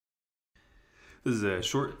This is a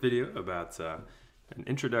short video about an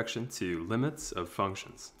introduction to limits of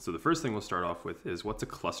functions. So the first thing we'll start off with is what's a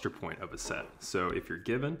cluster point of a set. So if you're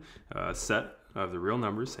given a set of the real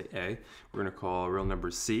numbers, say A, we're going to call real number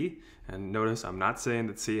C. And notice I'm not saying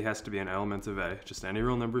that C has to be an element of A, just any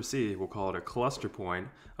real number C. We'll call it a cluster point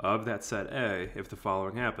of that set A if the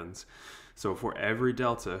following happens. So for every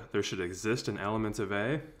delta, there should exist an element of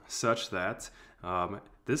A such that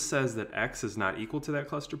this says that X is not equal to that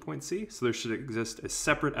cluster point C, so there should exist a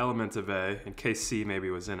separate element of A in case C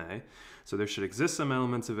maybe was in A. So there should exist some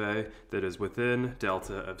element of A that is within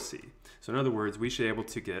delta of C. So in other words, we should be able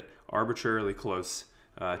to get arbitrarily close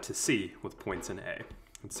to C with points in A.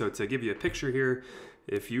 And so to give you a picture here,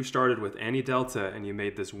 if you started with any delta and you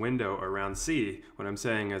made this window around C, what I'm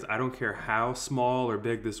saying is I don't care how small or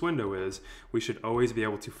big this window is, we should always be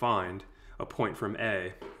able to find a point from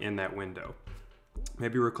A in that window.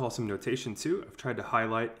 Maybe recall some notation too. I've tried to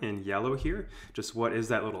highlight in yellow here just what is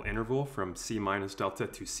that little interval from C minus delta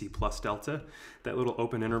to C plus delta. That little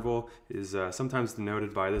open interval is sometimes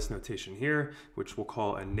denoted by this notation here, which we'll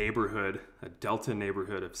call a neighborhood, a delta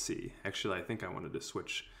neighborhood of C. Actually, I think I wanted to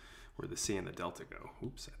switch where the C and the delta go.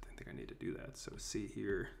 Oops, I think I need to do that. So C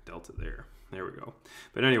here, delta there. There we go.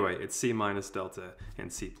 But anyway, it's C minus delta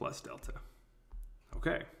and C plus delta.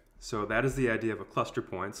 Okay. So that is the idea of a cluster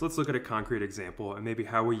point. So let's look at a concrete example and maybe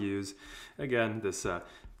how we use, again, this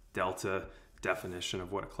delta definition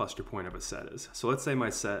of what a cluster point of a set is. So let's say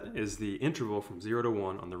my set is the interval from 0 to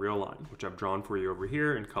 1 on the real line, which I've drawn for you over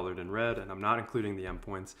here and colored in red, and I'm not including the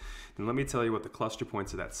endpoints. And let me tell you what the cluster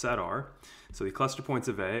points of that set are. So the cluster points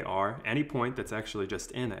of A are any point that's actually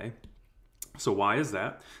just in A. So why is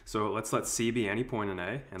that? So let's let C be any point in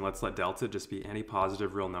A, and let's let delta just be any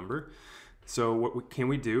positive real number. So what can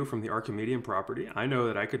we do from the Archimedean property? I know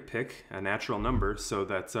that I could pick a natural number so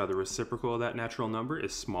that the reciprocal of that natural number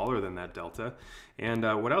is smaller than that delta. And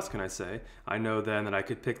what else can I say? I know then that I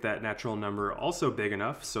could pick that natural number also big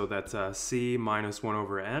enough so that C minus 1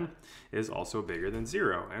 over n is also bigger than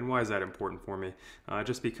 0. And why is that important for me?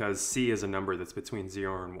 Just because C is a number that's between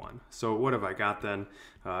 0 and 1. So what have I got then?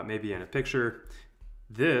 Maybe in a picture.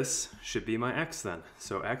 This should be my x then.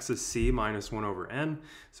 So x is C minus 1 over n.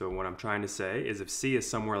 So what I'm trying to say is if C is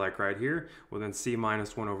somewhere like right here, well then C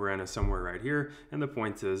minus 1 over n is somewhere right here. And the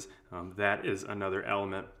point is that is another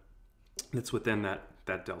element that's within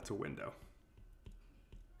that delta window.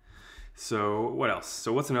 So what else?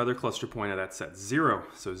 So what's another cluster point of that set? 0.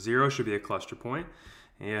 So 0 should be a cluster point.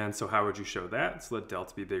 And so how would you show that? So let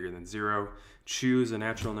delta be bigger than 0. Choose a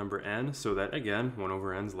natural number n so that, again, 1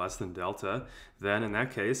 over n is less than delta. Then in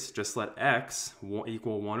that case, just let x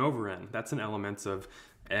equal 1 over n. That's an element of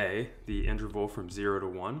A, the interval from 0 to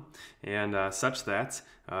 1, and such that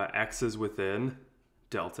x is within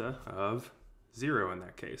delta of 0 in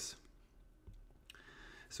that case.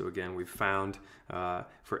 So again, we've found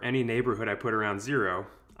for any neighborhood I put around 0,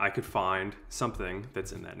 I could find something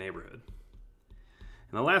that's in that neighborhood.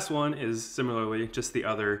 And the last one is similarly just the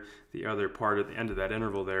other part at the end of that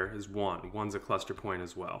interval there is 1. 1's a cluster point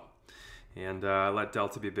as well. And let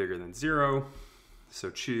delta be bigger than 0. So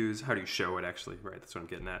choose, how do you show it actually? Right, that's what I'm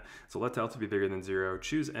getting at. So let delta be bigger than 0.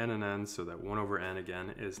 Choose n and n so that 1 over n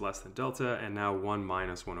again is less than delta. And now 1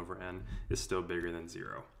 minus 1 over n is still bigger than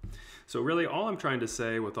 0. So really all I'm trying to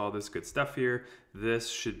say with all this good stuff here, this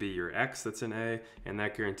should be your x that's in A. And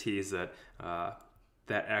that guarantees that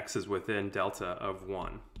that x is within delta of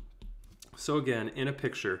 1. So again, in a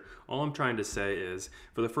picture, all I'm trying to say is,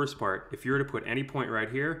 for the first part, if you were to put any point right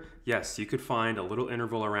here, yes, you could find a little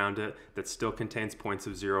interval around it that still contains points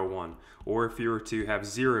of 0, 1. Or if you were to have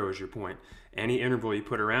 0 as your point, any interval you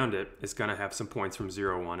put around it is going to have some points from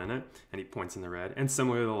 0, 1 in it, any points in the red. And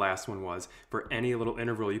similarly, the last one was, for any little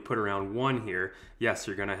interval you put around 1 here, yes,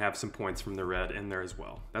 you're going to have some points from the red in there as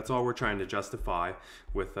well. That's all we're trying to justify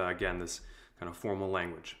with, again, this kind of formal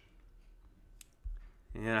language.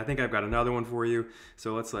 And I think I've got another one for you.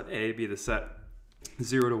 So let's let A be the set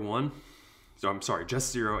 0 to 1. So I'm sorry,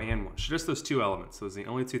 just 0 and 1. Just those two elements. Those are the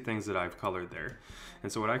only two things that I've colored there.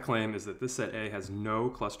 And so what I claim is that this set A has no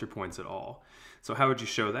cluster points at all. So how would you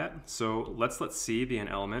show that? So let's let C be an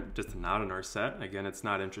element, just not in our set. Again, it's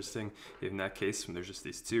not interesting in that case when there's just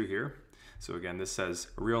these two here. So again, this says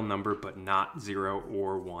a real number, but not 0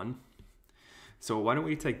 or 1. So why don't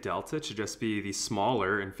we take delta to just be the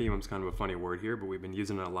smaller, and femum's kind of a funny word here, but we've been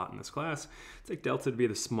using it a lot in this class. Take delta to be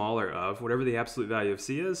the smaller of whatever the absolute value of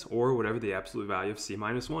C is, or whatever the absolute value of C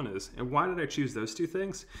minus 1 is. And why did I choose those two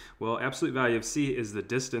things? Well, absolute value of C is the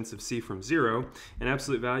distance of C from 0, and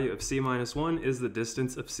absolute value of C minus 1 is the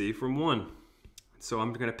distance of C from 1. So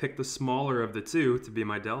I'm going to pick the smaller of the two to be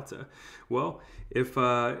my delta. Well, if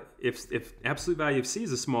absolute value of c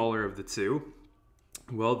is the smaller of the two,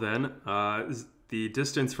 well then the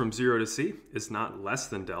distance from 0 to c is not less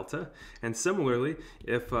than delta. And similarly,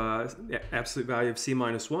 if absolute value of c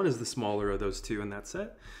minus 1 is the smaller of those two in that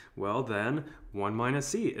set, well then 1 minus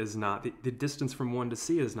c is not, the distance from 1 to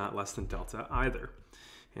c is not less than delta either.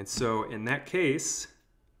 And so in that case,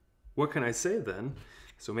 what can I say then?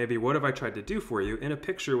 So maybe what have I tried to do for you? In a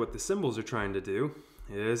picture, what the symbols are trying to do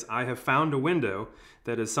is I have found a window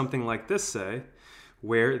that is something like this, say,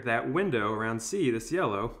 where that window around C, this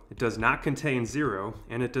yellow, it does not contain 0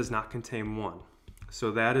 and it does not contain 1.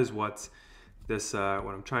 So that is what this, what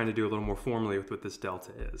I'm trying to do a little more formally with what this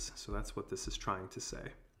delta is. So that's what this is trying to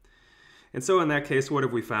say. And so in that case, what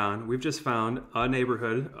have we found? We've just found a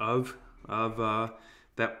neighborhood of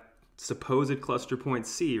that supposed cluster point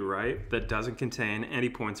C, right, that doesn't contain any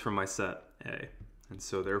points from my set A. And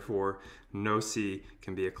so therefore, no C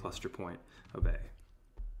can be a cluster point of A.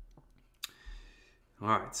 All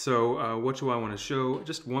right, so what do I want to show?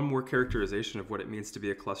 Just one more characterization of what it means to be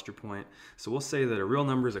a cluster point. So we'll say that a real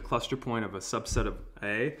number is a cluster point of a subset of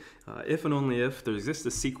A if and only if there exists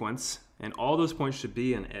a sequence, and all those points should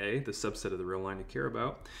be in A, the subset of the real line you care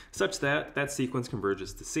about, such that that sequence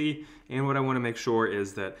converges to C. And what I want to make sure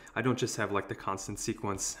is that I don't just have like the constant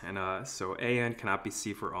sequence, and so AN cannot be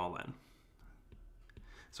C for all n.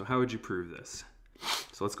 So how would you prove this?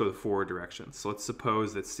 So let's go the forward direction. So let's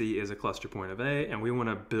suppose that C is a cluster point of A, and we want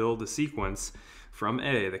to build a sequence from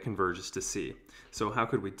A that converges to C. So how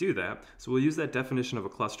could we do that? So we'll use that definition of a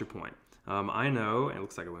cluster point. I know, and it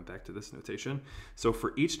looks like I went back to this notation. So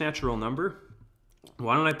for each natural number,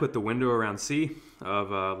 why don't I put the window around C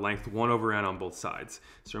of length 1 over n on both sides?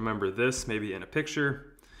 So remember this, maybe in a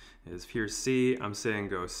picture, is here's C. I'm saying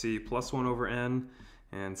go C plus 1 over n.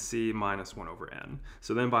 And C minus 1 over n.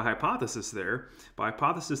 So then by hypothesis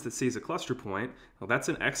that C is a cluster point, well, that's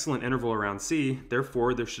an excellent interval around C,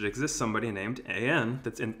 therefore there should exist somebody named AN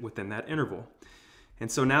that's within that interval.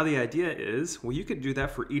 And so now the idea is, well, you could do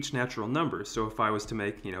that for each natural number. So if I was to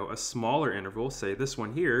make, a smaller interval, say this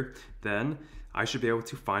one here, then I should be able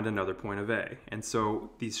to find another point of A. And so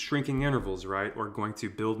these shrinking intervals, right, are going to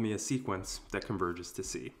build me a sequence that converges to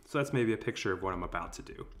C. So that's maybe a picture of what I'm about to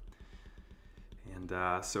do.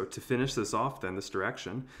 And so to finish this off then, this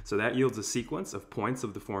direction, so that yields a sequence of points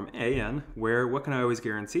of the form AN, where what can I always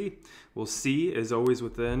guarantee? Well, C is always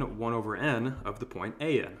within 1 over n of the point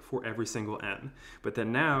AN for every single n. But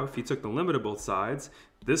then now, if you took the limit of both sides,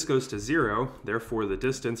 this goes to 0, therefore the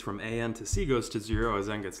distance from AN to C goes to 0 as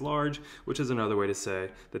n gets large, which is another way to say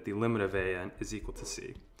that the limit of AN is equal to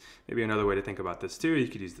C. Maybe another way to think about this too, you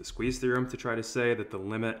could use the squeeze theorem to try to say that the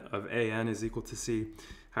limit of AN is equal to C.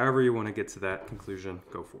 However you want to get to that conclusion,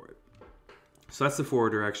 go for it. So that's the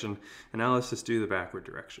forward direction, and now let's just do the backward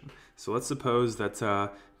direction. So let's suppose that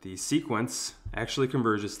the sequence actually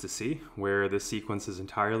converges to C, where the sequence is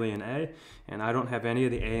entirely in A, and I don't have any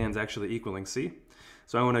of the ANs actually equaling C.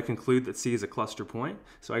 So I want to conclude that C is a cluster point.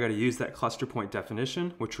 So I got to use that cluster point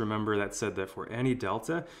definition, which remember that said that for any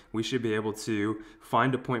delta, we should be able to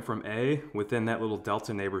find a point from A within that little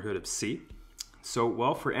delta neighborhood of C. So,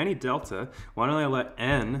 well, for any delta, why don't I let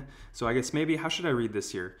n, so I guess maybe, how should I read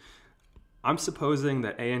this here? I'm supposing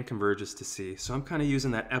that AN converges to C, so I'm kind of using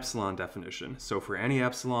that epsilon definition. So for any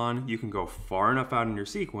epsilon, you can go far enough out in your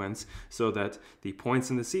sequence so that the points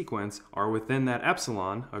in the sequence are within that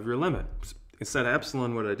epsilon of your limit. Instead of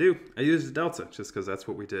epsilon, what do? I use delta, just because that's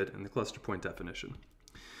what we did in the cluster point definition.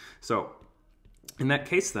 So in that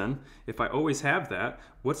case then, if I always have that,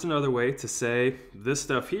 what's another way to say this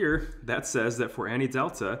stuff here that says that for any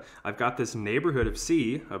delta, I've got this neighborhood of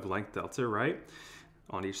C of length delta, right?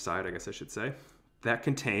 On each side, I guess I should say, that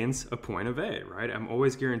contains a point of A, right? I'm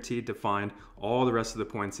always guaranteed to find all the rest of the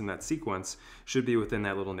points in that sequence should be within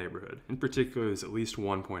that little neighborhood. In particular, there's at least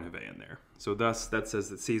one point of A in there. So thus, that says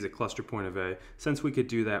that C is a cluster point of A, since we could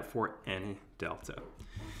do that for any delta.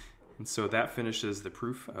 And so that finishes the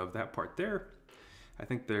proof of that part there. I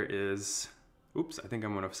think there is, oops, I think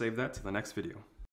I'm going to save that to the next video.